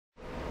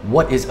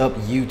What is up,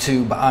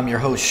 YouTube? I'm your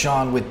host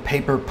Sean with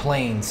Paper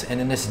Planes, and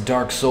in this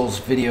Dark Souls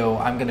video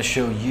I'm going to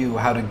show you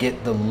how to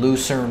get the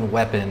Lucerne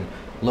weapon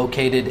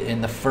located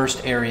in the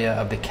first area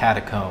of the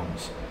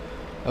Catacombs.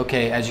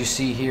 Okay, as you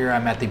see here,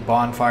 I'm at the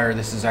bonfire.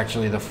 This is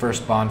actually the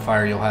first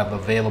bonfire you'll have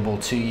available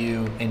to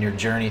you in your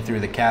journey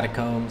through the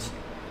Catacombs.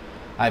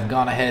 I've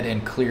gone ahead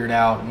and cleared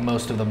out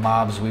most of the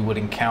mobs we would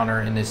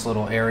encounter in this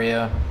little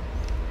area.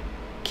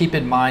 Keep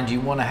in mind,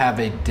 you want to have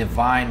a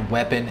divine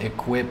weapon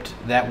equipped.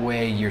 That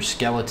way your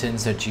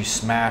skeletons that you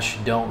smash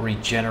don't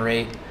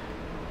regenerate.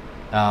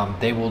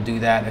 They will do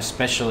that,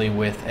 especially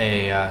with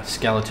a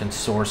skeleton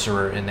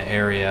sorcerer in the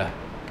area.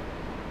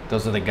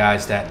 Those are the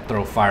guys that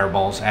throw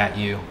fireballs at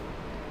you.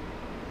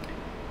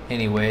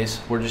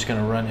 Anyways, we're just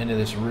going to run into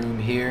this room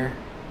here.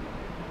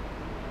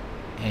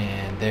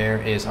 And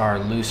there is our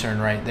Lucerne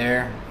right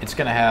there. It's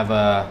going to have,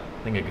 I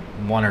think,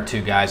 one or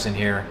two guys in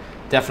here.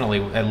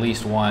 Definitely at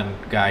least one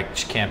guy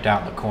camped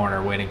out in the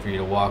corner waiting for you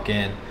to walk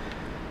in.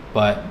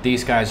 But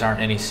these guys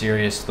aren't any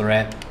serious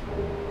threat.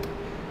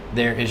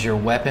 There is your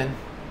weapon.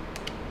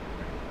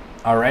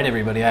 Alright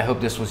everybody, I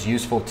hope this was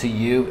useful to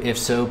you. If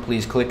so,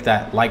 please click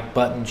that like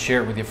button,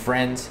 share it with your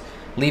friends,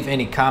 leave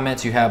any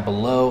comments you have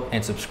below,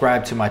 and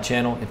subscribe to my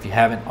channel if you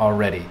haven't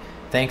already.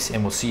 Thanks,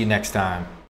 and we'll see you next time.